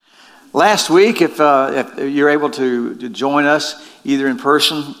Last week, if you're able to join us either in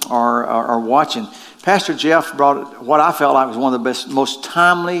person or watching, Pastor Jeff brought what I felt like was one of the most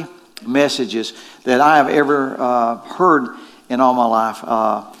timely messages that I have ever heard in all my life.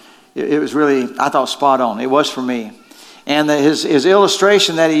 It was really, I thought, spot on. It was for me. And his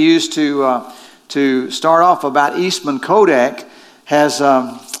illustration that he used to start off about Eastman Kodak has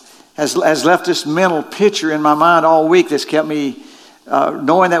left this mental picture in my mind all week that's kept me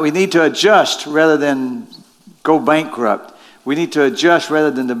knowing that we need to adjust rather than go bankrupt. We need to adjust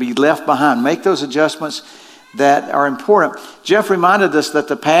rather than to be left behind. Make those adjustments that are important. Jeff reminded us that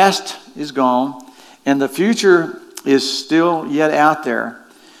the past is gone and the future is still yet out there.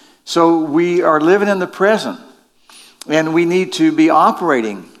 So we are living in the present and we need to be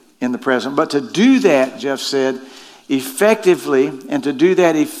operating in the present. But to do that, Jeff said, effectively and to do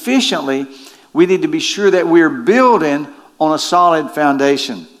that efficiently, we need to be sure that we're building on a solid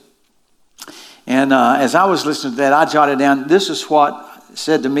foundation. And as I was listening to that, I jotted down, this is what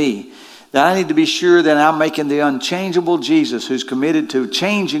said to me, that I need to be sure that I'm making the unchangeable Jesus, who's committed to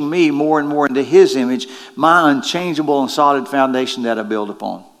changing me more and more into his image, my unchangeable and solid foundation that I build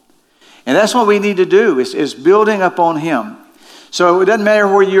upon. And that's what we need to do, is building upon him. So it doesn't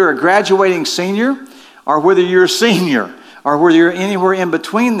matter whether you're a graduating senior or whether you're a senior or whether you're anywhere in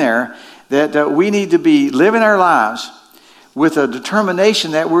between there, that we need to be living our lives with a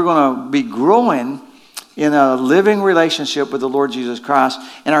determination that we're going to be growing in a living relationship with the Lord Jesus Christ.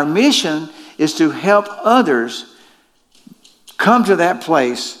 And our mission is to help others come to that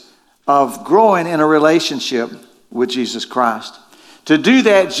place of growing in a relationship with Jesus Christ. To do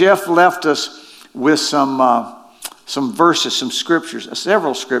that, Jeff left us with some verses, some scriptures,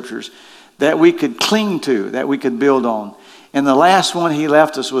 several scriptures that we could cling to, that we could build on. And the last one he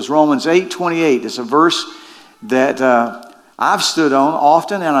left us was Romans 8:28. It's a verse that I've stood on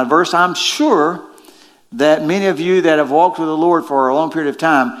often, and a verse I'm sure that many of you that have walked with the Lord for a long period of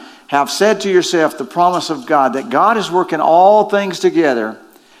time have said to yourself the promise of God, that God is working all things together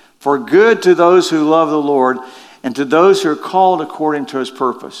for good to those who love the Lord and to those who are called according to his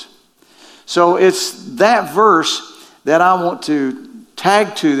purpose. So it's that verse that I want to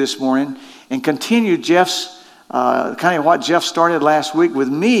tag to this morning and continue Jeff's, kind of what Jeff started last week with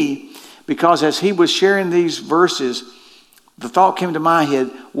me, because as he was sharing these verses, the thought came to my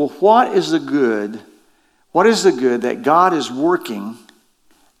head, well, what is the good that God is working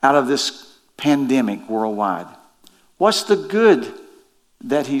out of this pandemic worldwide? What's the good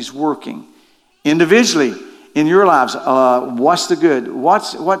that he's working? Individually, in your lives, what's the good?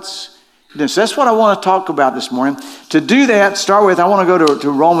 What's this? That's what I want to talk about this morning. To do that, start with, I want to go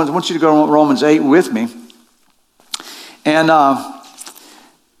to Romans. I want you to go to Romans 8 with me. And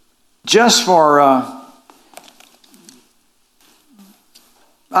just for,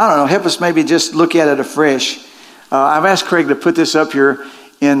 I don't know, help us maybe just look at it afresh. I've asked Craig to put this up here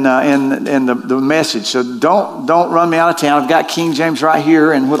in the message. So don't run me out of town. I've got King James right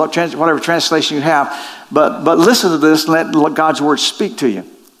here and whatever translation you have. But listen to this and let God's word speak to you.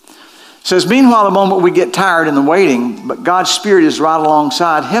 It says, meanwhile, the moment we get tired in the waiting, but God's Spirit is right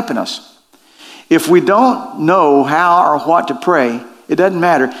alongside helping us. If we don't know how or what to pray, it doesn't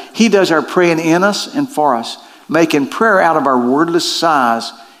matter. He does our praying in us and for us, making prayer out of our wordless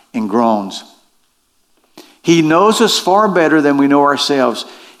sighs and groans. He knows us far better than we know ourselves.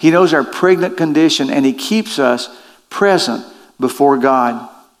 He knows our pregnant condition, and he keeps us present before God.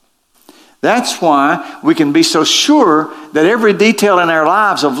 That's why we can be so sure that every detail in our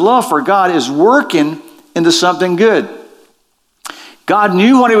lives of love for God is working into something good. God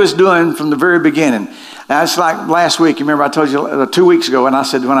knew what he was doing from the very beginning. That's like last week. You remember I told you 2 weeks ago, and I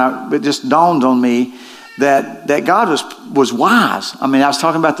said it just dawned on me that God was wise. I mean, I was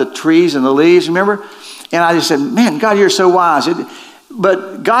talking about the trees and the leaves, remember? And I just said, man, God, you're so wise.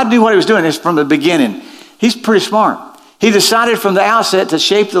 But God knew what he was doing from the beginning. He's pretty smart. He decided from the outset to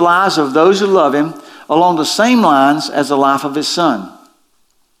shape the lives of those who love him along the same lines as the life of his son.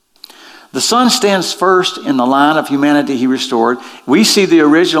 The son stands first in the line of humanity he restored. We see the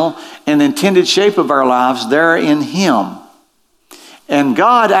original and intended shape of our lives there in him. And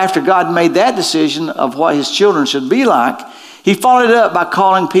God, after God made that decision of what his children should be like, he followed it up by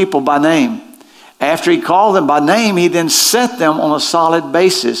calling people by name. After he called them by name, he then set them on a solid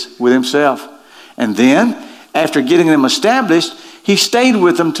basis with himself. And then, after getting them established, he stayed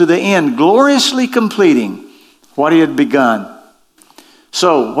with them to the end, gloriously completing what he had begun.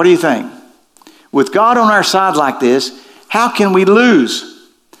 So, what do you think? With God on our side like this, how can we lose?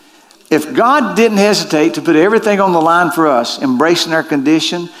 If God didn't hesitate to put everything on the line for us, embracing our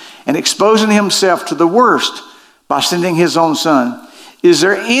condition and exposing himself to the worst by sending his own son, Is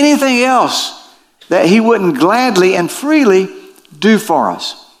there anything else that he wouldn't gladly and freely do for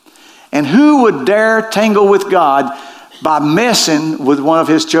us? And who would dare tangle with God by messing with one of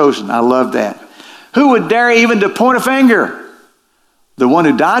his chosen? I love that. Who would dare even to point a finger? The one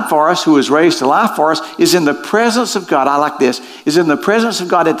who died for us, who was raised to life for us, is in the presence of God. I like this. Is in the presence of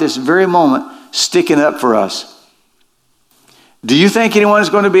God at this very moment, sticking up for us. Do you think anyone is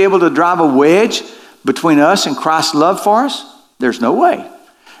going to be able to drive a wedge between us and Christ's love for us? There's no way.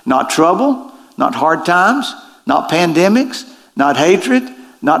 Not trouble, not hard times, not pandemics, not hatred,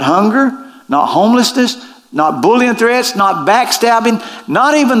 not hunger, not homelessness, not bullying threats, not backstabbing,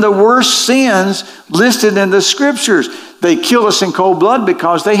 not even the worst sins listed in the scriptures. They kill us in cold blood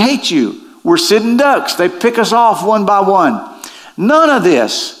because they hate you. We're sitting ducks. They pick us off one by one. None of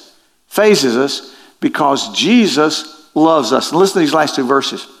this phases us because Jesus loves us. And listen to these last two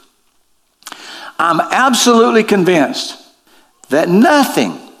verses. I'm absolutely convinced that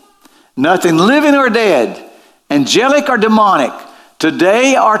nothing living or dead, angelic or demonic,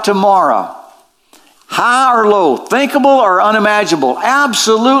 today or tomorrow, high or low, thinkable or unimaginable,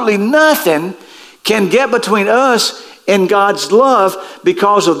 absolutely nothing can get between us and God's love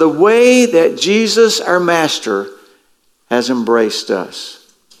because of the way that Jesus, our Master, has embraced us.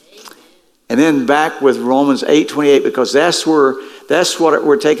 And then back with Romans 8:28, because that's what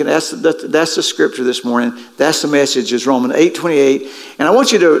we're taking. That's the scripture this morning. That's the message, is Romans 8:28. And I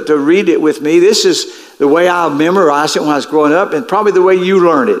want you to read it with me. This is the way I memorized it when I was growing up, and probably the way you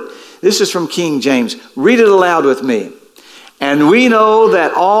learned it. This is from King James. Read it aloud with me. And we know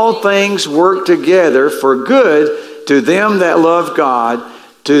that all things work together for good to them that love God,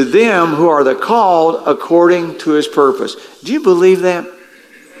 to them who are the called according to his purpose. Do you believe that?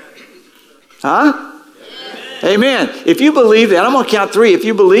 Huh? Amen. If you believe that, I'm going to count three. If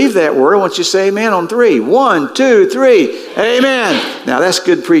you believe that word, I want you to say amen on three. 1, 2, 3. Amen. Now that's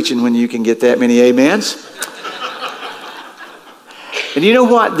good preaching when you can get that many amens. And you know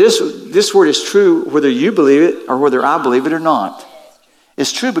what? This word is true whether you believe it or whether I believe it or not.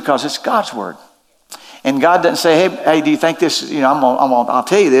 It's true because it's God's word. And God doesn't say, hey, do you think this, I'll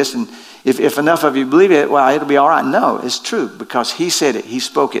tell you this, and if enough of you believe it, well, it'll be all right. No, it's true because he said it. He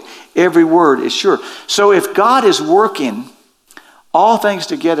spoke it. Every word is sure. So if God is working all things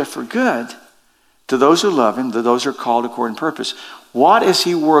together for good to those who love him, to those who are called according to purpose, what is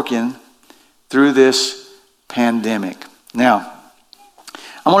he working through this pandemic? Now,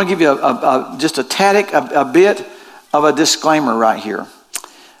 I'm going to give you just a bit of a disclaimer right here.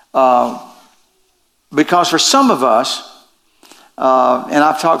 Because for some of us, and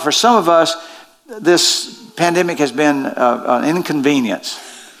I've talked, for some of us, this pandemic has been an inconvenience.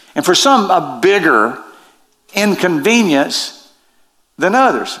 And for some, a bigger inconvenience than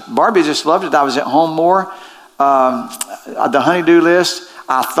others. Barbie just loved it. I was at home more. The honey-do list,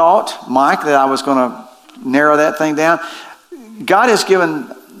 I thought, Mike, that I was going to narrow that thing down. God has given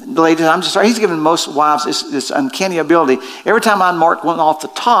ladies, he's given most wives this uncanny ability. Every time I mark one off the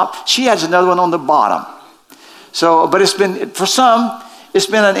top, she adds another one on the bottom. So, but for some, it's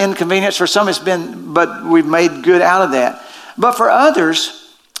been an inconvenience. For some, but we've made good out of that. But for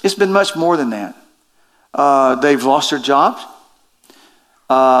others, it's been much more than that. They've lost their jobs.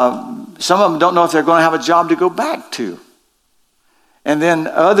 Some of them don't know if they're going to have a job to go back to. And then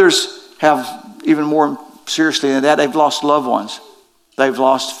others have, even more seriously than that, they've lost loved ones. They've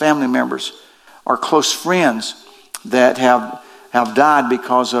lost family members or close friends that have died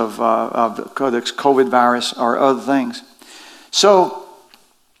because of the COVID virus or other things. So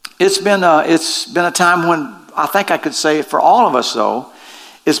it's been a time when, I think I could say for all of us though,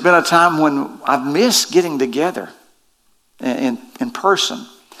 it's been a time when I've missed getting together in person.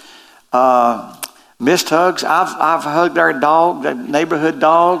 Missed hugs. I've hugged our neighborhood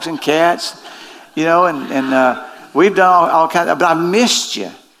dogs and cats, and we've done all kinds of, but I've missed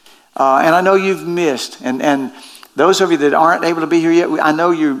you. And I know you've missed. And those of you that aren't able to be here yet, I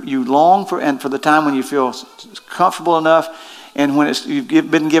know you long for the time when you feel comfortable enough and when you've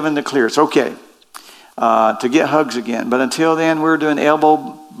been given the clear. It's okay to get hugs again. But until then, we're doing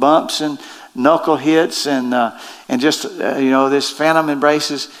elbow bumps and knuckle hits and just, this phantom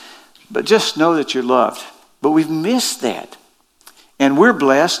embraces. But just know that you're loved. But we've missed that. And we're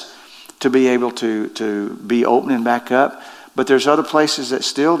blessed to be able to be open and back up. But there's other places that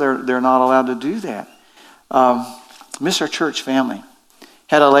still they're not allowed to do that. Miss our church family.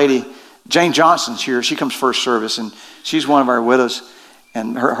 Had a lady, Jane Johnson's here. She comes first service, and she's one of our widows.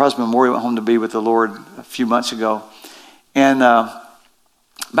 And her husband, Maury, went home to be with the Lord a few months ago. And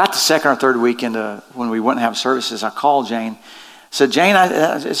about the second or third week into when we wouldn't have services, I called Jane. I said, Jane,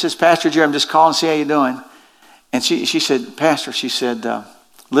 this is Pastor Jerry. I'm just calling to see how you're doing. And she said, Pastor, she said,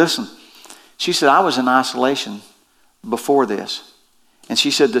 listen. She said, I was in isolation before this. And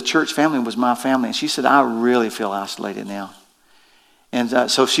she said, the church family was my family. And she said, I really feel isolated now.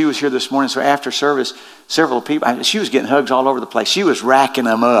 And so she was here this morning. So after service, several people, she was getting hugs all over the place. She was racking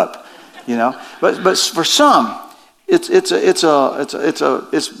them up, you know. But for some, it's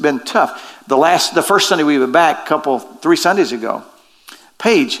been tough. The first Sunday we were back, 3 Sundays ago,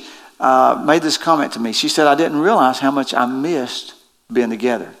 Paige made this comment to me. She said, I didn't realize how much I missed being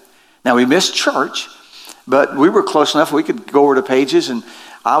together. Now, we missed church, but we were close enough we could go over to Paige's, and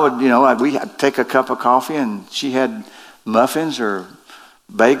we'd take a cup of coffee, and she had muffins or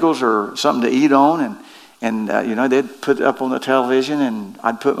bagels or something to eat on, and they'd put it up on the television, and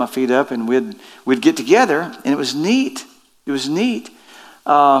I'd put my feet up, and we'd get together, and it was neat. It was neat,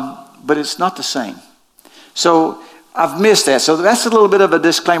 but it's not the same. So I've missed that. So that's a little bit of a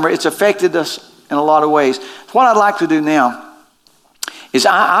disclaimer. It's affected us in a lot of ways. What I'd like to do now is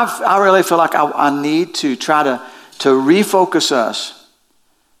I really feel like I need to try to refocus us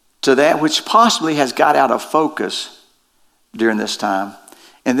to that which possibly has got out of focus during this time,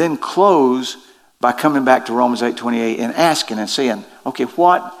 and then close by coming back to Romans 8:28 and asking and saying, okay,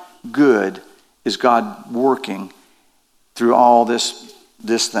 what good is God working through all this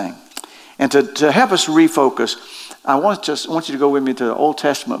thing? And to help us refocus, I want you to go with me to the Old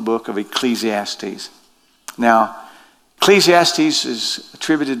Testament book of Ecclesiastes. Now, Ecclesiastes is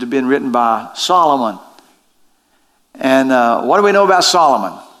attributed to being written by Solomon. And what do we know about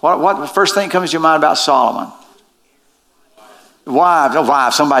Solomon? What the first thing comes to your mind about Solomon?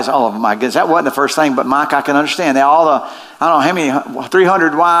 Wives. Somebody's, oh my goodness, that wasn't the first thing, but Mike, I can understand. I don't know how many,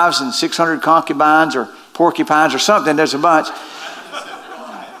 300 wives and 600 concubines or porcupines or something. There's a bunch.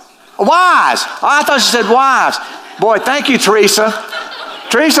 Wives. Oh, I thought you said wives. Boy, thank you, Teresa.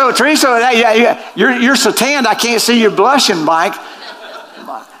 Teresa, you're so tanned I can't see you blushing, Mike.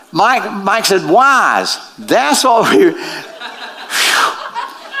 Mike said wise. That's what we...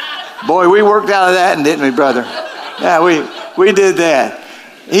 Boy, we worked out of that, didn't we, brother? Yeah, we did that.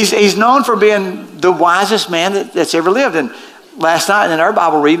 He's known for being the wisest man that's ever lived. And last night in our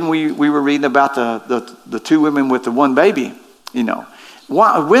Bible reading, we were reading about the two women with the one baby, you know.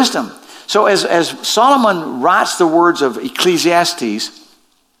 Wisdom. So as Solomon writes the words of Ecclesiastes,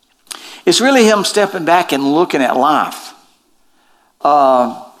 it's really him stepping back and looking at life.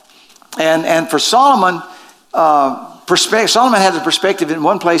 And for Solomon, Solomon had the perspective in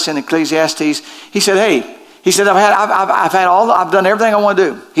one place in Ecclesiastes. He said, I've done everything I want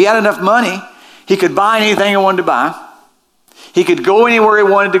to do. He had enough money. He could buy anything he wanted to buy. He could go anywhere he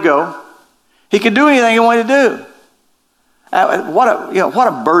wanted to go. He could do anything he wanted to do. What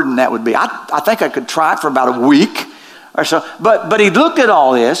a burden that would be. I think I could try it for about a week or so. But he looked at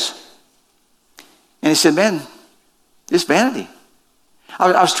all this and he said, man, it's vanity.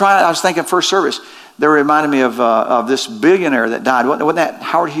 I was thinking first service. They reminded me of this billionaire that died. Wasn't that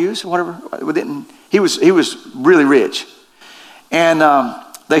Howard Hughes or whatever? He was really rich. And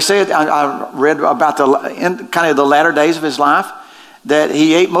they say, I read about kind of the latter days of his life, that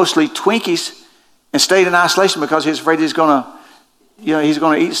he ate mostly Twinkies and stayed in isolation because he was afraid he's going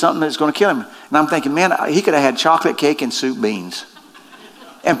to eat something that's going to kill him. And I'm thinking, man, he could have had chocolate cake and soup beans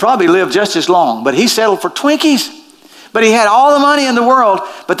and probably lived just as long. But he settled for Twinkies. But he had all the money in the world,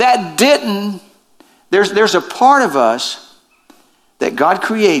 but that didn't. There's a part of us that God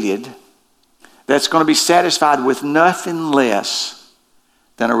created that's going to be satisfied with nothing less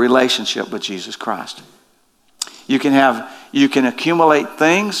than a relationship with Jesus Christ. You can accumulate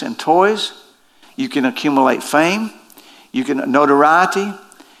things and toys. You can accumulate fame. You can notoriety.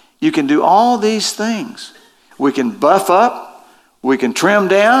 You can do all these things. We can buff up. We can trim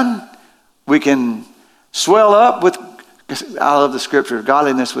down. We can swell up with, I love the scripture,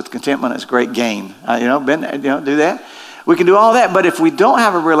 godliness with contentment is great gain. Do that. We can do all that, but if we don't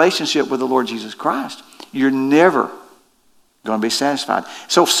have a relationship with the Lord Jesus Christ, you're never going to be satisfied.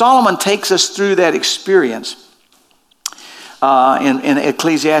 So Solomon takes us through that experience in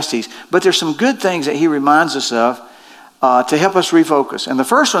Ecclesiastes. But there's some good things that he reminds us of to help us refocus. And the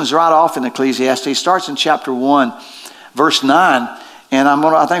first one's right off in Ecclesiastes. Starts in chapter 1, verse 9. And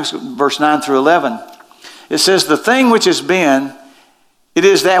I think it's verse 9 through 11. It says, the thing which has been, it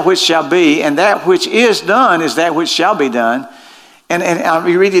is that which shall be, and that which is done is that which shall be done. And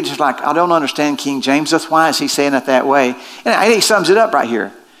you read it just like, I don't understand King James. That's why is he saying it that way? And he sums it up right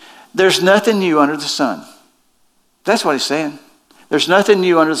here. There's nothing new under the sun. That's what he's saying. There's nothing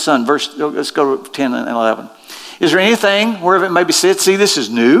new under the sun. Let's go to 10 and 11. Is there anything wherever it may be said, see, this is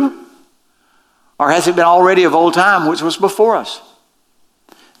new? Or has it been already of old time, which was before us?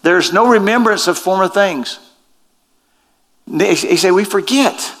 There's no remembrance of former things. He said, we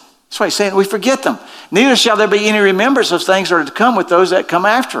forget. That's why he's saying we forget them. Neither shall there be any remembrance of things that are to come with those that come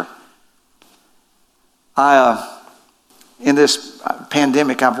after. In this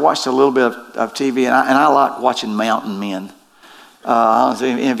pandemic, I've watched a little bit of TV, and I like watching Mountain Men. I don't know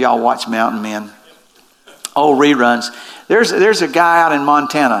if any of y'all watch Mountain Men. Old reruns. There's a guy out in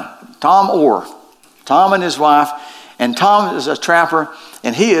Montana, Tom Orr. Tom and his wife. And Tom is a trapper,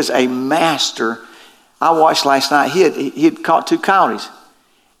 and he is a master. I watched last night. He had caught 2 coyotes,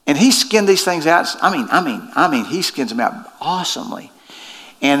 and he skinned these things out. I mean, he skins them out awesomely.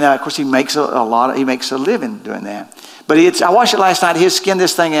 And of course, he makes a living doing that. But I watched it last night. He had skinned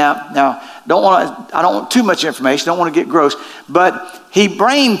this thing out. Now, I don't want too much information. Don't want to get gross. But he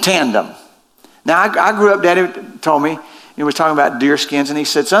brain tanned them. Now, I grew up. Daddy told me he was talking about deer skins, and he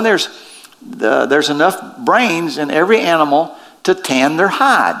said, "Son, there's enough brains in every animal to tan their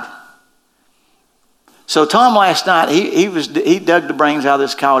hide." So Tom last night he dug the brains out of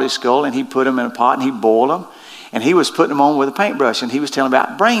this coyote's skull, and he put them in a pot and he boiled them, and he was putting them on with a paintbrush, and he was telling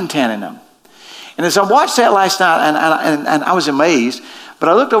about brain tanning them. And as I watched that last night, and I was amazed, but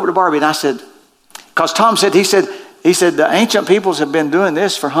I looked over to Barbie and I said, because Tom said he said the ancient peoples have been doing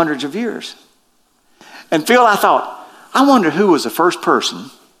this for hundreds of years. And Phil, I thought, I wonder who was the first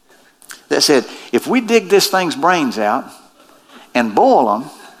person that said, if we dig this thing's brains out and boil them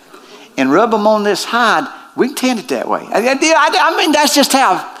and rub them on this hide, we can tan it that way. I mean, that's just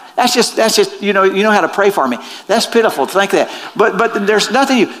you know how to pray for me. That's pitiful to think that. But there's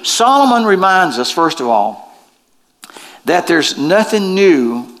nothing new. Solomon reminds us, first of all, that there's nothing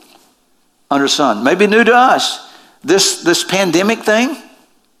new under the sun. Maybe new to us. This pandemic thing,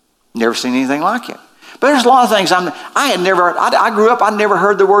 never seen anything like it. But there's a lot of things I grew up, I never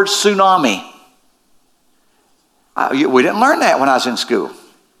heard the word tsunami. We didn't learn that when I was in school.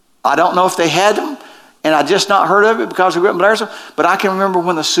 I don't know if they had them, and I just not heard of it because we grew up in Blairville. But I can remember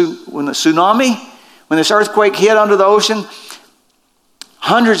when the tsunami, when this earthquake hit under the ocean,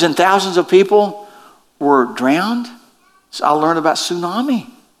 hundreds and thousands of people were drowned. So I learned about tsunami.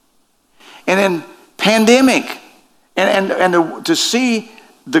 And then pandemic, to see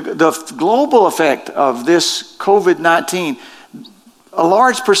the global effect of this COVID-19, a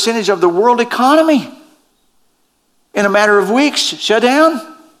large percentage of the world economy in a matter of weeks shut down.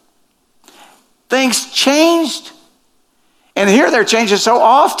 Things changed. And here they're changing so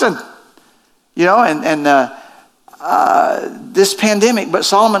often. You know, this pandemic, but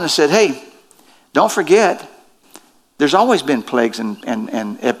Solomon has said, hey, don't forget, there's always been plagues and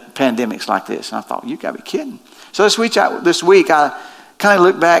pandemics like this. And I thought, you got to be kidding. So this week I kind of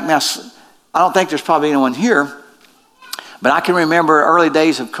look back. Now, I don't think there's probably anyone here, but I can remember early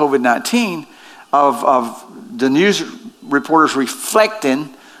days of COVID-19 of the news reporters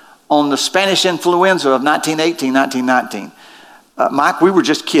reflecting on the Spanish influenza of 1918, 1919. Mike, we were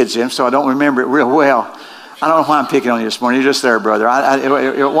just kids then, so I don't remember it real well. I don't know why I'm picking on you this morning. You're just there, brother.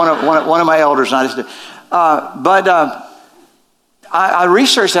 One of my elders and I just did. But I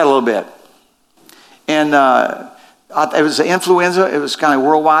researched that a little bit. And it was the influenza. It was kind of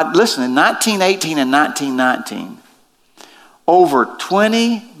worldwide. Listen, in 1918 and 1919, over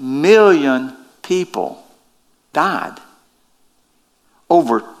 20 million people died.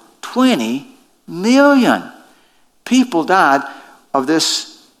 Over 20 million people died of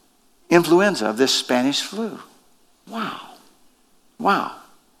this influenza, of this Spanish flu. Wow.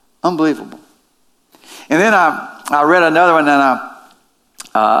 Unbelievable. And then I read another one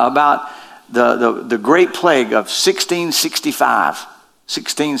about the Great Plague of 1665,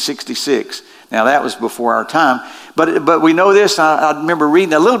 1666. Now that was before our time. But we know this, I remember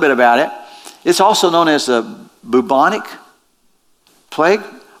reading a little bit about it. It's also known as the bubonic plague,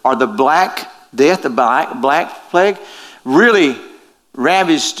 or the Black Death, the Black Plague, really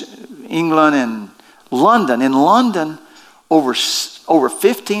ravaged England and London. In London, over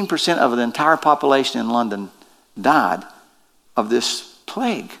 15% of the entire population in London died of this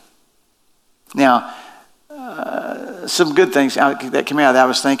plague. Now, some good things that came out of that, I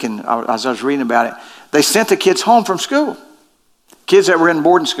was thinking, as I was reading about it, they sent the kids home from school. Kids that were in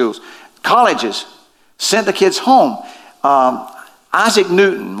boarding schools. Colleges sent the kids home. Isaac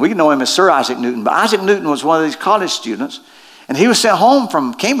Newton, we know him as Sir Isaac Newton, but Isaac Newton was one of these college students, and he was sent home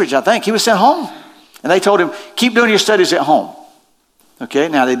from Cambridge, I think. He was sent home. And they told him, keep doing your studies at home. Okay,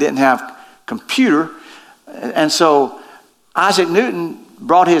 now they didn't have computer, and so Isaac Newton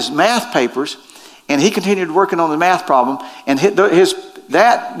brought his math papers, and he continued working on the math problem, and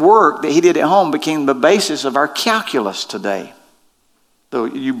that work that he did at home became the basis of our calculus today. So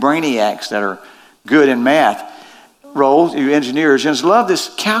you brainiacs that are good in math, you engineers, just love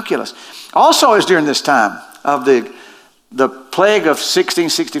this calculus. Also, it was during this time of the the plague of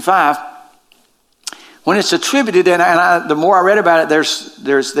 1665, when it's attributed, the more I read about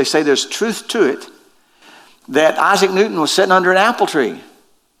it, they say there's truth to it, that Isaac Newton was sitting under an apple tree. And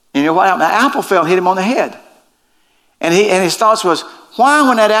you know what happened? The apple fell and hit him on the head. And his thoughts was, why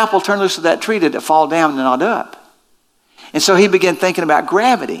when that apple turned loose of that tree did it fall down and not up? And so he began thinking about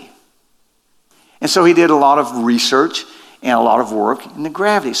gravity. And so he did a lot of research and a lot of work in the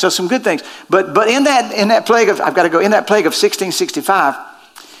gravity. So some good things. But in that plague of 1665,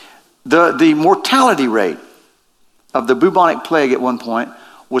 the mortality rate of the bubonic plague at one point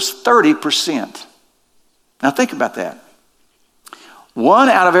was 30%. Now think about that. 1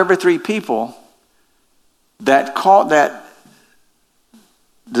 out of every 3 people that caught that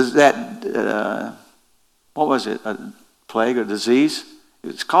what was it? A plague or disease?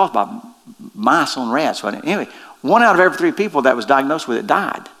 It's caused by mice on rats. Anyway, 1 out of every 3 people that was diagnosed with it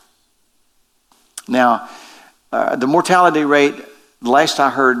died. Now, the mortality rate, last I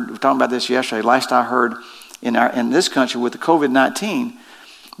heard, we were talking about this yesterday, last I heard in this country with the COVID-19,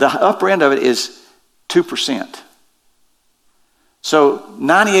 the upper end of it is 2%. So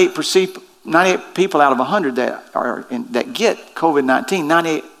 98 people out of 100 that get COVID-19,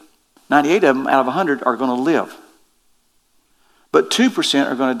 98 of them out of 100 are going to live. But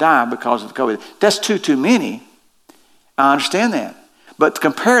 2% are going to die because of COVID. That's too many. I understand that. But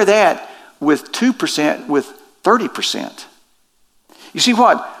compare that with 2% with 30%. You see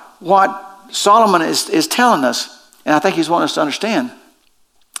what Solomon is telling us, and I think he's wanting us to understand,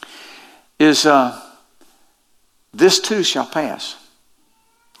 is this too shall pass.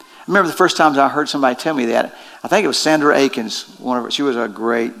 I remember the first times I heard somebody tell me that. I think it was Sandra Akins.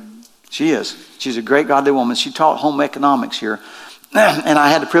 She's a great godly woman. She taught home economics here. And I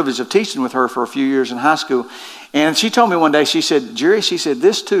had the privilege of teaching with her for a few years in high school. And she told me one day, she said, Jerry, she said,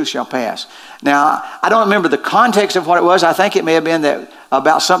 this too shall pass. Now, I don't remember the context of what it was. I think it may have been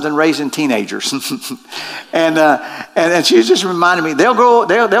about something raising teenagers. and she just reminded me,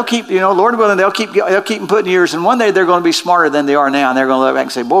 they'll keep, Lord willing, they'll keep putting years. And one day they're going to be smarter than they are now. And they're going to look back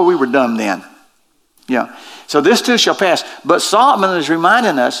and say, boy, we were dumb then. Yeah. So this too shall pass. But Solomon is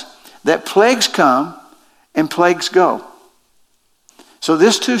reminding us that plagues come and plagues go. So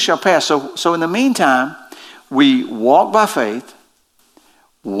this too shall pass. So in the meantime, we walk by faith,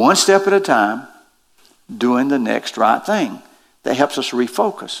 one step at a time, doing the next right thing. That helps us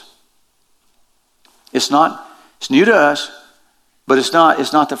refocus. It's new to us, but it's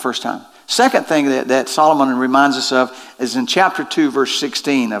not the first time. Second thing that Solomon reminds us of is in chapter 2, verse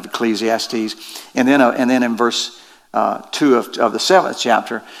 16 of Ecclesiastes, and then in verse 2 of the 7th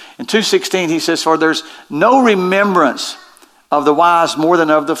chapter. In 2:16 he says, for there's no remembrance of the wise more than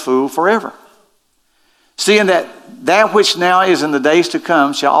of the fool forever. Seeing that which now is in the days to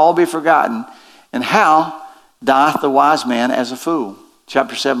come shall all be forgotten, and how dieth the wise man as a fool.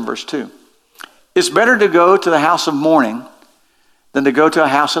 Chapter 7, verse 2. It's better to go to the house of mourning than to go to a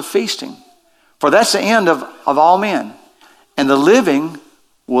house of feasting. For that's the end of all men, and the living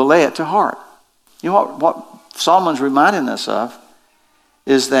will lay it to heart. You know what Solomon's reminding us of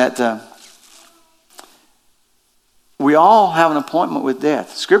is that we all have an appointment with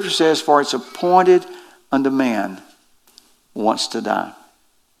death. Scripture says, for it's appointed unto man once to die.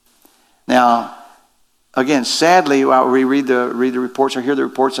 Now, again, sadly, we read the reports or hear the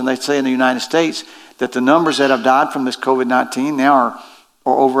reports, and they say in the United States that the numbers that have died from this COVID-19 now are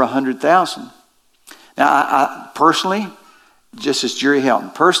over 100,000. Now, I personally, just as Jerry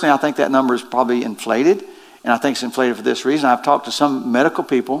Helton, personally, I think that number is probably inflated, and I think it's inflated for this reason. I've talked to some medical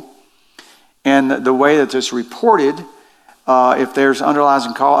people, and the way that it's reported, if there's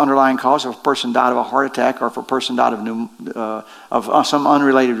underlying cause, if a person died of a heart attack or if a person died of some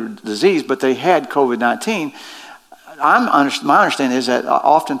unrelated disease, but they had COVID-19, my understanding is that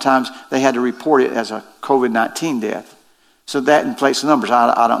oftentimes they had to report it as a COVID-19 death. So that inflates the numbers.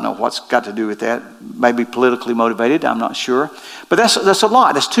 I don't know what's got to do with that. Maybe politically motivated, I'm not sure. But that's a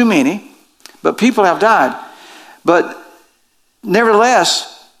lot. That's too many. But people have died. But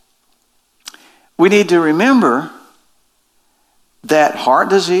nevertheless, we need to remember that heart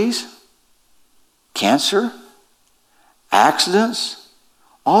disease, cancer, accidents,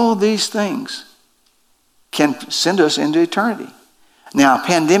 all these things can send us into eternity. Now, a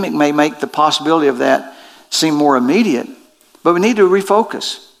pandemic may make the possibility of that seem more immediate, but we need to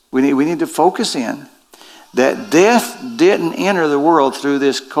refocus. We need to focus in that death didn't enter the world through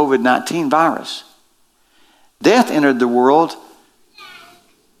this COVID-19 virus. Death entered the world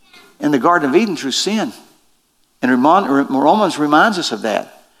in the Garden of Eden through sin. And Romans reminds us of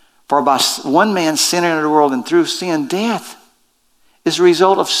that. For by one man sin entered the world, and through sin death is a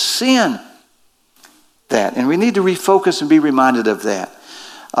result of sin. that. And we need to refocus and be reminded of that.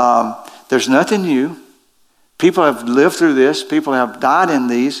 There's nothing new. People have lived through this. People have died in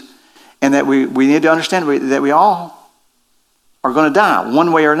these. And that we need to understand that we all are going to die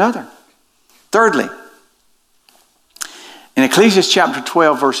one way or another. Thirdly, in Ecclesiastes chapter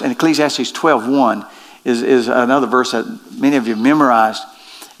 12, in Ecclesiastes 12:1 is another verse that many of you have memorized.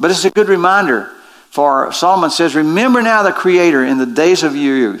 But it's a good reminder. For Solomon says, remember now the Creator in the days of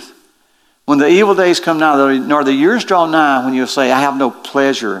your youth, when the evil days come nigh, nor the years draw nigh, when you'll say, I have no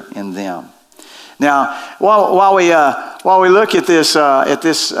pleasure in them. Now, while we look at this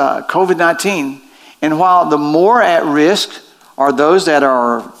COVID-19, and while the more at risk are those that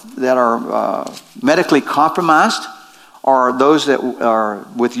are medically compromised, or those that are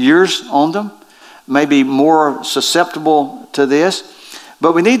with years on them, may be more susceptible to this.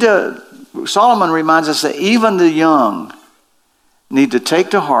 But Solomon reminds us that even the young need to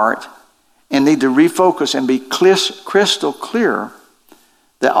take to heart and need to refocus and be crystal clear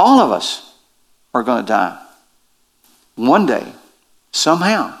that all of us are going to die one day,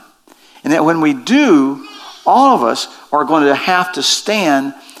 somehow. And that when we do, all of us are going to have to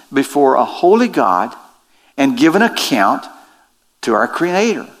stand before a holy God and give an account to our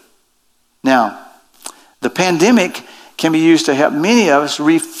Creator. Now, the pandemic can be used to help many of us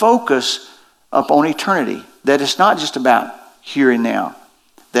refocus upon eternity. That it's not just about here and now.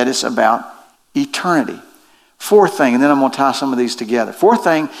 That it's about eternity. Fourth thing, and then I'm going to tie some of these together. Fourth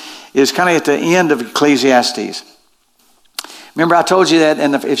thing is kind of at the end of Ecclesiastes. Remember I told you that,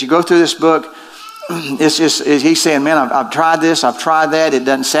 and if you go through this book, he's saying, man, I've tried this, I've tried that, it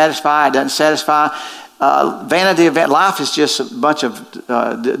doesn't satisfy. Vanity of life is just a bunch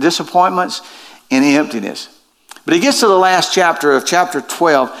of disappointments and emptiness. But he gets to the last chapter of chapter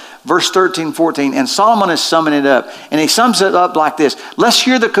 12, verse 13, 14, and Solomon is summing it up. And he sums it up like this. Let's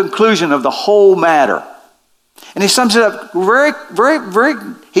hear the conclusion of the whole matter. And he sums it up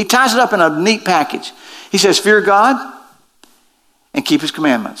he ties it up in a neat package. He says, fear God and keep his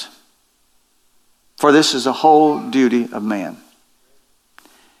commandments. For this is the whole duty of man.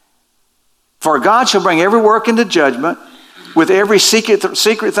 For God shall bring every work into judgment with every secret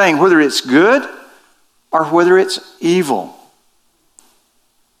thing, whether it's good or whether it's evil.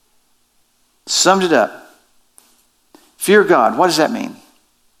 Summed it up. Fear God. What does that mean?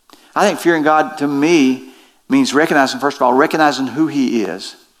 I think fearing God to me means recognizing, first of all, recognizing who he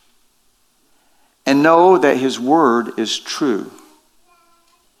is and know that his word is true.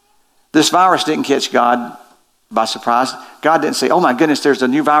 This virus didn't catch God by surprise. God didn't say, oh my goodness, there's a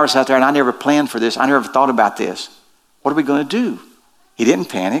new virus out there and I never planned for this. I never thought about this. What are we going to do? He didn't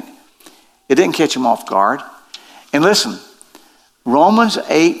panic. It didn't catch him off guard. And listen, Romans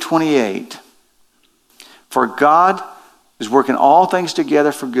 8:28, for God is working all things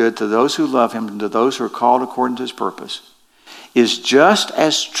together for good to those who love him and to those who are called according to his purpose, is just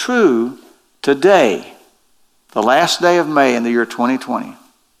as true today, the last day of May in the year 2020,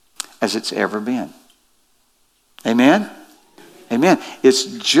 as it's ever been. Amen? Amen. It's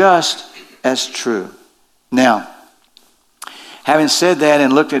just as true. Now, having said that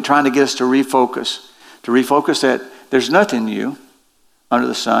and looked at trying to get us to refocus that there's nothing new under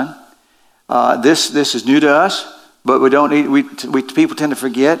the sun. This is new to us, but people tend to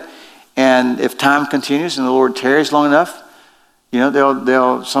forget. And if time continues and the Lord tarries long enough,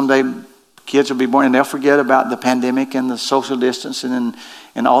 they'll someday kids will be born and they'll forget about the pandemic and the social distancing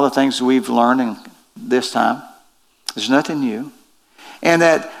and all the things we've learned in this time. There's nothing new. And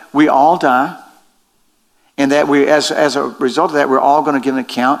that we all die. And that we, as a result of that, we're all going to give an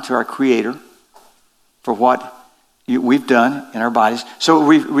account to our Creator for what we've done in our bodies.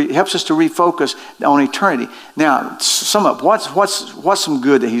 So it helps us to refocus on eternity. Now, sum up. What's some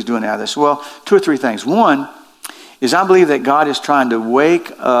good that he's doing out of this? Well, two or three things. One is I believe that God is trying to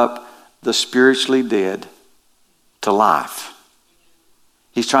wake up the spiritually dead to life.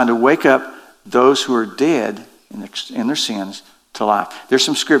 He's trying to wake up those who are dead in their sins to life. There's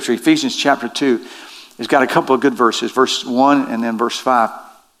some scripture. Ephesians chapter 2. It's got a couple of good verses. Verse 1 and then verse 5.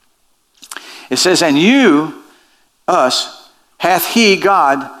 It says, and you, us, hath he,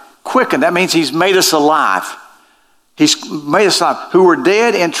 God, quickened. That means he's made us alive. He's made us alive. Who were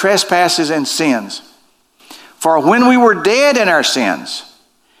dead in trespasses and sins. For when we were dead in our sins,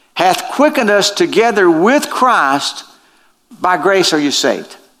 hath quickened us together with Christ. By grace are you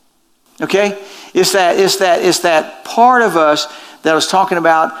saved. Okay? It's that part of us that I was talking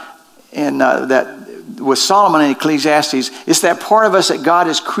about in that with Solomon in Ecclesiastes. It's that part of us that God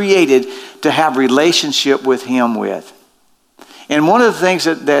has created to have relationship with him with. And one of the things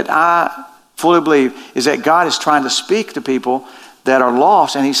that I fully believe is that God is trying to speak to people that are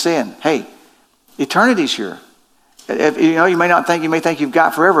lost, and he's saying, hey, Eternity's here. You may think you've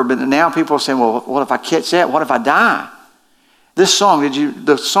got forever, but now people are saying, well, what if I catch that? What if I die? This song,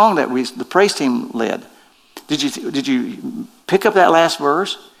 the song that the praise team led, did you pick up that last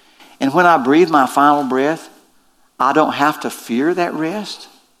verse? And when I breathe my final breath, I don't have to fear that rest.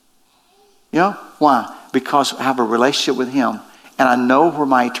 You know, why? Because I have a relationship with Him, and I know where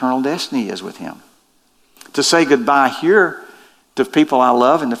my eternal destiny is with Him. To say goodbye here to people I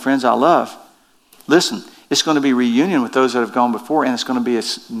love and to friends I love, listen, it's going to be reunion with those that have gone before, and it's going to be a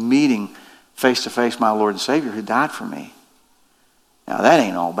meeting face-to-face with my Lord and Savior who died for me. Now, that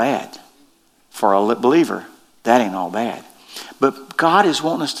ain't all bad. For a believer, that ain't all bad. But God is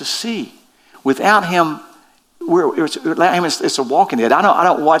wanting us to see. Without Him, it's a walking dead. I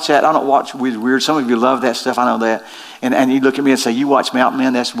don't watch that. I don't watch weird. Some of you love that stuff. I know that. And you look at me and say, you watch Mountain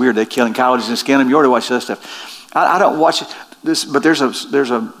Men? That's weird. They're killing coyotes and skinning them. You already watch that stuff. I don't watch this, but there's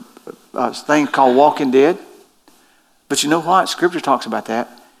a thing called Walking Dead. But you know what? Scripture talks about that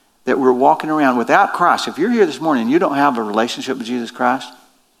we're walking around without Christ. If you're here this morning and you don't have a relationship with Jesus Christ,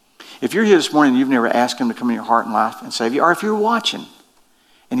 if you're here this morning and you've never asked Him to come in your heart and life and save you, or if you're watching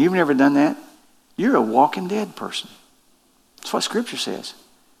and you've never done that, you're a walking dead person. That's what Scripture says.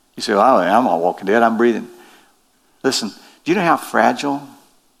 You say, well, I'm not walking dead. I'm breathing. Listen, do you know how fragile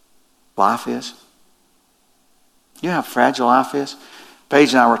life is? You know how fragile life is?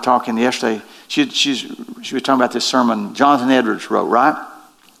 Paige and I were talking yesterday. She was talking about this sermon Jonathan Edwards wrote, right?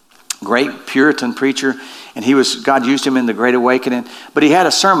 Great Puritan preacher. And God used him in the Great Awakening. But he had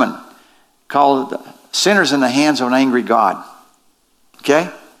a sermon called Sinners in the Hands of an Angry God. Okay?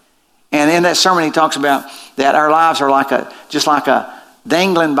 And in that sermon he talks about that our lives are just like a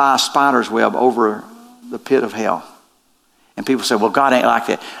dangling by a spider's web over the pit of hell. And people say, well, God ain't like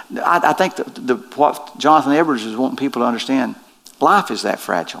that. I think what Jonathan Edwards is wanting people to understand, life is that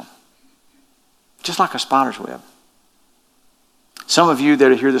fragile. Just like a spider's web. Some of you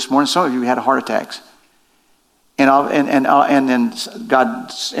that are here this morning, some of you had heart attacks. And then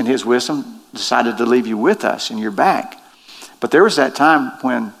God, in His wisdom, decided to leave you with us and you're back. But there was that time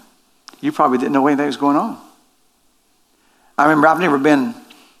when you probably didn't know anything was going on. I remember I've never been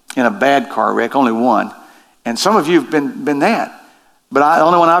in a bad car wreck, only one. And some of you have been that. But the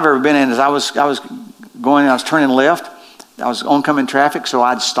only one I've ever been in is I was turning left. I was oncoming traffic, so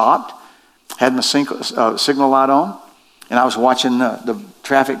I'd stopped, had my signal light on, and I was watching the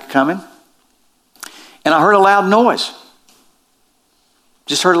traffic coming. And I heard a loud noise.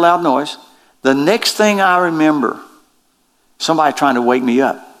 Just heard a loud noise. The next thing I remember, somebody trying to wake me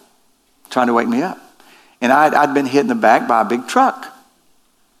up. And I'd been hit in the back by a big truck.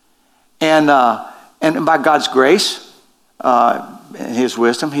 And by God's grace, and His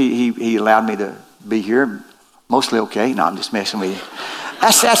wisdom, He allowed me to be here. Mostly okay. No, I'm just messing with you.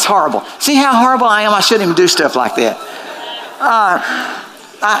 That's horrible. See how horrible I am? I shouldn't even do stuff like that.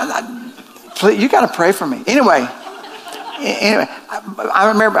 Please, you got to pray for me. Anyway,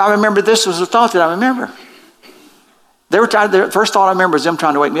 I remember this was a thought that I remember. The first thought I remember was them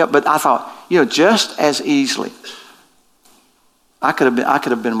trying to wake me up, but I thought, just as easily, I could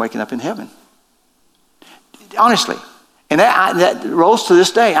have been waking up in heaven. Honestly. And that rolls to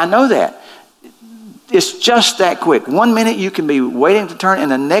this day. I know that. It's just that quick. 1 minute you can be waiting to turn, and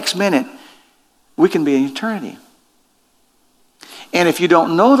the next minute we can be in eternity. And if you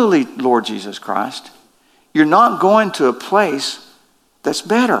don't know the Lord Jesus Christ, you're not going to a place that's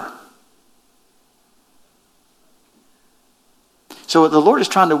better. So the Lord is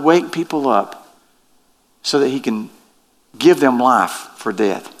trying to wake people up so that He can give them life for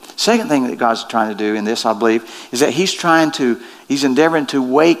death. Second thing that God's trying to do in this, I believe, is that He's endeavoring to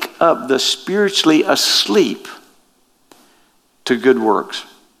wake up the spiritually asleep to good works.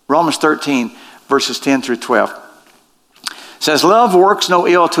 Romans 13, verses 10 through 12. Says, love works no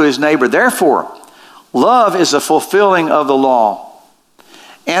ill to his neighbor. Therefore, love is the fulfilling of the law.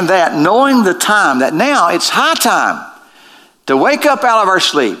 And that knowing the time, that now it's high time to wake up out of our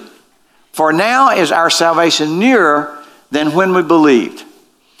sleep. For now is our salvation nearer than when we believed.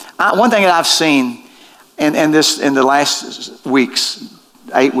 One thing that I've seen in the last weeks,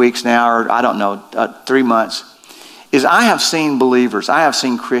 8 weeks now, or I don't know, 3 months, is I have seen believers, I have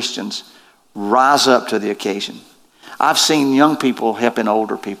seen Christians rise up to the occasion. I've seen young people helping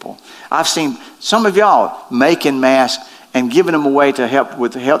older people. I've seen some of y'all making masks and giving them away to help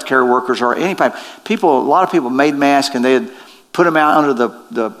with the healthcare workers or anybody. A lot of people made masks and they had put them out under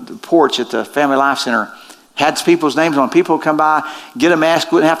the porch at the Family Life Center. Had people's names on. People would come by, get a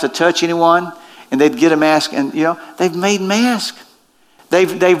mask, wouldn't have to touch anyone, and they'd get a mask. And they've made masks.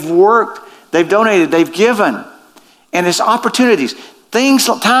 They've worked. They've donated. They've given. And it's opportunities.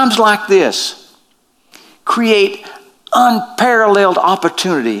 Times like this create unparalleled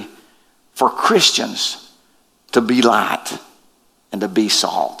opportunity for Christians to be light and to be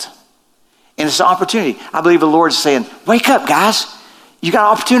salt. And it's an opportunity. I believe the Lord is saying, wake up, guys. You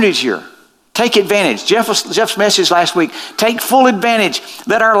got opportunities here. Take advantage. Jeff's message last week, take full advantage.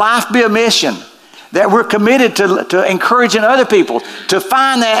 Let our life be a mission. That we're committed to encouraging other people to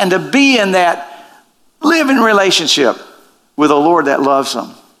find that and to be in that living relationship with a Lord that loves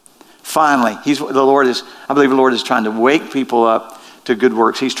them. Finally, I believe the Lord is trying to wake people up to good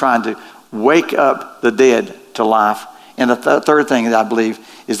works. He's trying to wake up the dead to life. And the third thing that I believe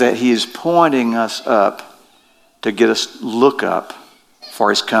is that he is pointing us up to get us look up, for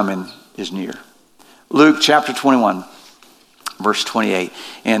his coming is near. Luke chapter 21, verse 28.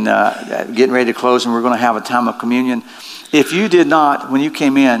 And getting ready to close, and we're going to have a time of communion. If you did not, when you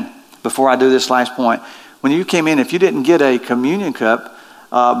came in, before I do this last point, when you came in, if you didn't get a communion cup,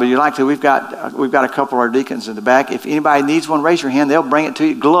 but you'd like to, we've got a couple of our deacons in the back. If anybody needs one, raise your hand. They'll bring it to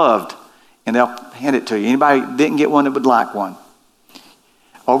you gloved, and they'll hand it to you. Anybody didn't get one that would like one?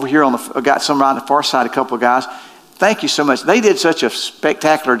 Over here got some right on the far side, a couple of guys. Thank you so much. They did such a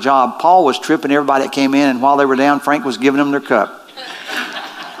spectacular job. Paul was tripping everybody that came in, and while they were down, Frank was giving them their cup.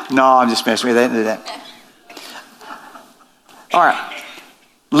 No, I'm just messing with you. They didn't do that. All right.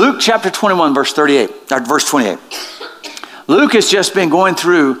 Luke chapter 21, verse 28. Luke has just been going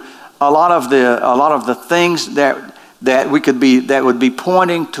through a lot of the things that would be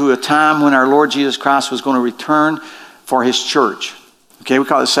pointing to a time when our Lord Jesus Christ was going to return for his church. Okay, we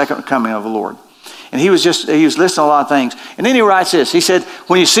call it the second coming of the Lord. And he was listing a lot of things. And then he writes this. He said,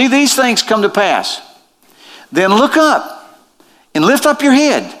 when you see these things come to pass, then look up and lift up your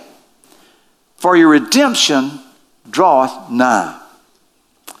head, for your redemption draweth nigh.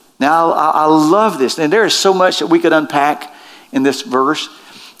 Now, I love this. And there is so much that we could unpack in this verse.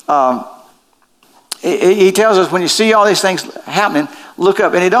 He tells us when you see all these things happening, look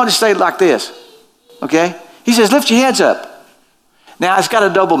up. And he don't just say it like this. Okay? He says, lift your heads up. Now, it's got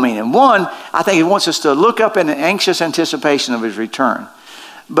a double meaning. One, I think he wants us to look up in an anxious anticipation of his return.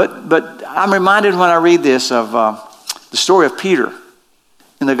 But I'm reminded when I read this of the story of Peter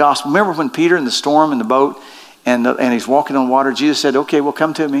in the gospel. Remember when Peter in the storm in the boat and he's walking on water? Jesus said, okay, well,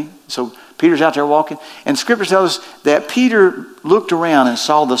 come to me. So Peter's out there walking. And Scripture tells us that Peter looked around and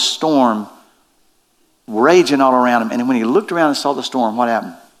saw the storm raging all around him. And when he looked around and saw the storm, what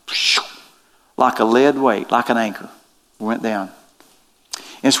happened? Like a lead weight, like an anchor, went down.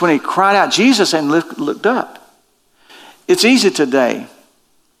 And it's when he cried out, Jesus, and looked up. It's easy today,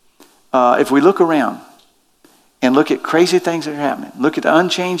 if we look around and look at crazy things that are happening, look at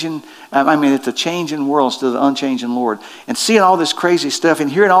the changing world instead of the unchanging Lord, and seeing all this crazy stuff and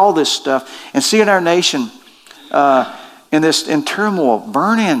hearing all this stuff and seeing our nation in turmoil,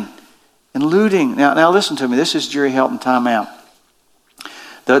 burning and looting. Now listen to me. This is Jerry Helton time out.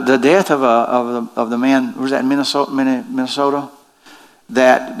 The death of the man, was that in Minnesota?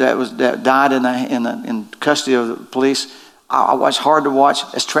 That died in custody of the police. I was hard to watch.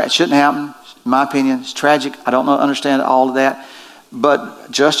 It shouldn't happen, in my opinion. It's tragic. I don't understand all of that. But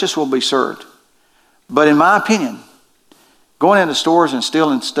justice will be served. But in my opinion, going into stores and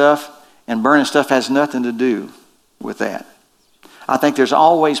stealing stuff and burning stuff has nothing to do with that. I think there's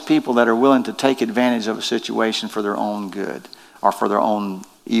always people that are willing to take advantage of a situation for their own good or for their own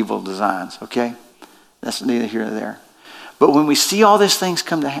evil designs. Okay? That's neither here nor there. But when we see all these things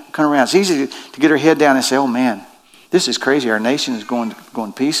come around, it's easy to get our head down and say, oh man, this is crazy. Our nation is going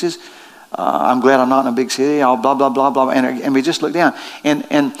to pieces. I'm glad I'm not in a big city. All blah, blah, blah, blah. And we just look down. And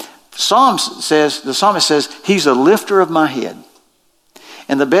the psalmist says, he's a lifter of my head.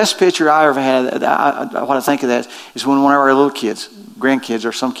 And the best picture I ever had, what I think of that, is when one of our little kids, grandkids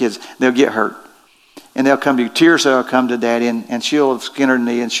or some kids, they'll get hurt. And they'll come to you. Tears will come to Daddy, and she'll skin her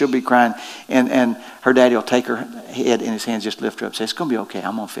knee, and she'll be crying. And her daddy will take her head in his hands, just lift her up, say, it's going to be okay.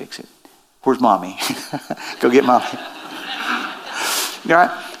 I'm going to fix it. Where's Mommy? Go get Mommy. All right?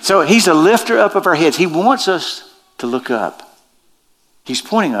 So he's a lifter up of our heads. He wants us to look up. He's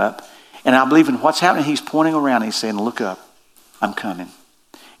pointing up. And I believe in what's happening, he's pointing around. He's saying, look up. I'm coming.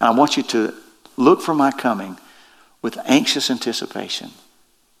 And I want you to look for my coming with anxious anticipation.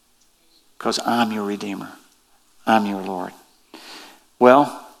 Because I'm your Redeemer. I'm your Lord.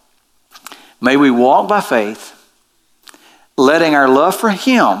 Well, may we walk by faith, letting our love for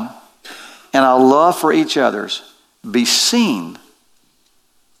him and our love for each other be seen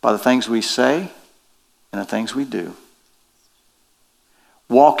by the things we say and the things we do.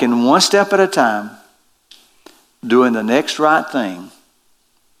 Walking one step at a time, doing the next right thing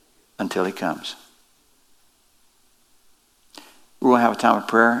until he comes. We're going to have a time of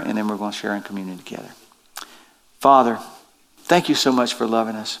prayer, and then we're going to share in communion together. Father, thank you so much for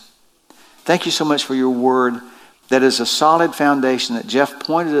loving us. Thank you so much for your word that is a solid foundation that Jeff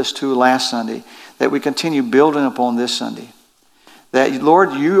pointed us to last Sunday, that we continue building upon this Sunday. That,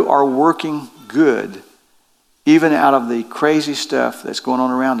 Lord, you are working good, even out of the crazy stuff that's going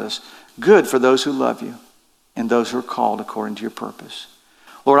on around us. Good for those who love you and those who are called according to your purpose.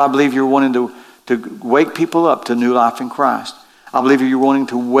 Lord, I believe you're wanting to wake people up to new life in Christ. I believe you're wanting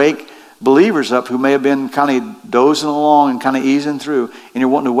to wake believers up who may have been kind of dozing along and kind of easing through, and you're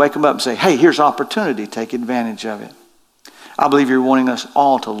wanting to wake them up and say, hey, here's opportunity, take advantage of it. I believe you're wanting us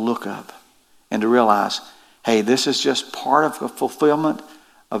all to look up and to realize, hey, this is just part of the fulfillment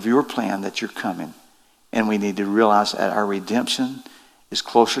of your plan that you're coming. And we need to realize that our redemption is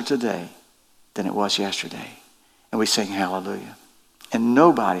closer today than it was yesterday. And we sing hallelujah. And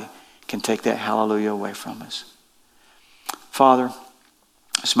nobody can take that hallelujah away from us. Father,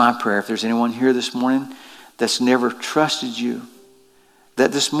 it's my prayer, if there's anyone here this morning that's never trusted you,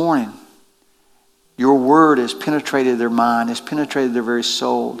 that this morning your word has penetrated their mind, has penetrated their very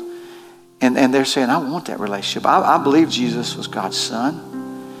soul, and they're saying, I want that relationship. I believe Jesus was God's son,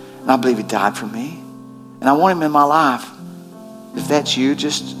 and I believe he died for me, and I want him in my life. If that's you,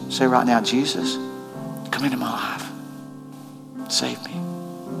 just say right now, Jesus, come into my life. Save me.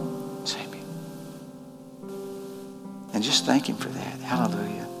 Save me. And just thank him for that.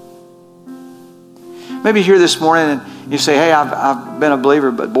 Hallelujah. Maybe you're here this morning and you say, hey, I've been a believer,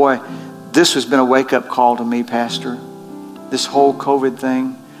 but boy, this has been a wake-up call to me, Pastor. This whole COVID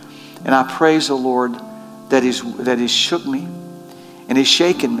thing. And I praise the Lord that he's shook me and he's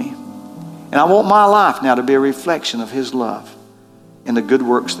shaken me. And I want my life now to be a reflection of his love and the good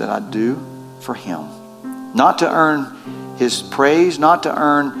works that I do for him. Not to earn his praise, not to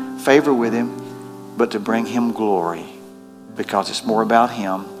earn favor with him, but to bring him glory, because it's more about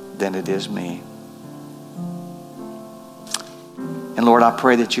him than it is me. And Lord, I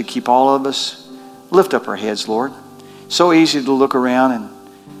pray that you keep all of us, lift up our heads, Lord. So easy to look around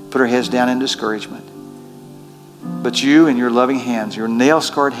and put our heads down in discouragement. But you in your loving hands, your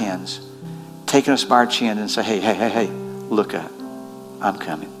nail-scarred hands, taking us by our chin and say, hey, look up. I'm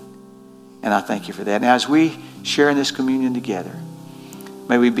coming. And I thank you for that. Now, as we share in this communion together,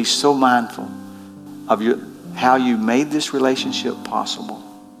 may we be so mindful of how you made this relationship possible,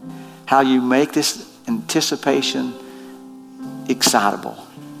 how you make this anticipation excitable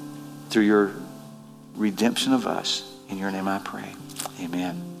through your redemption of us. In your name I pray.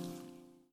 Amen.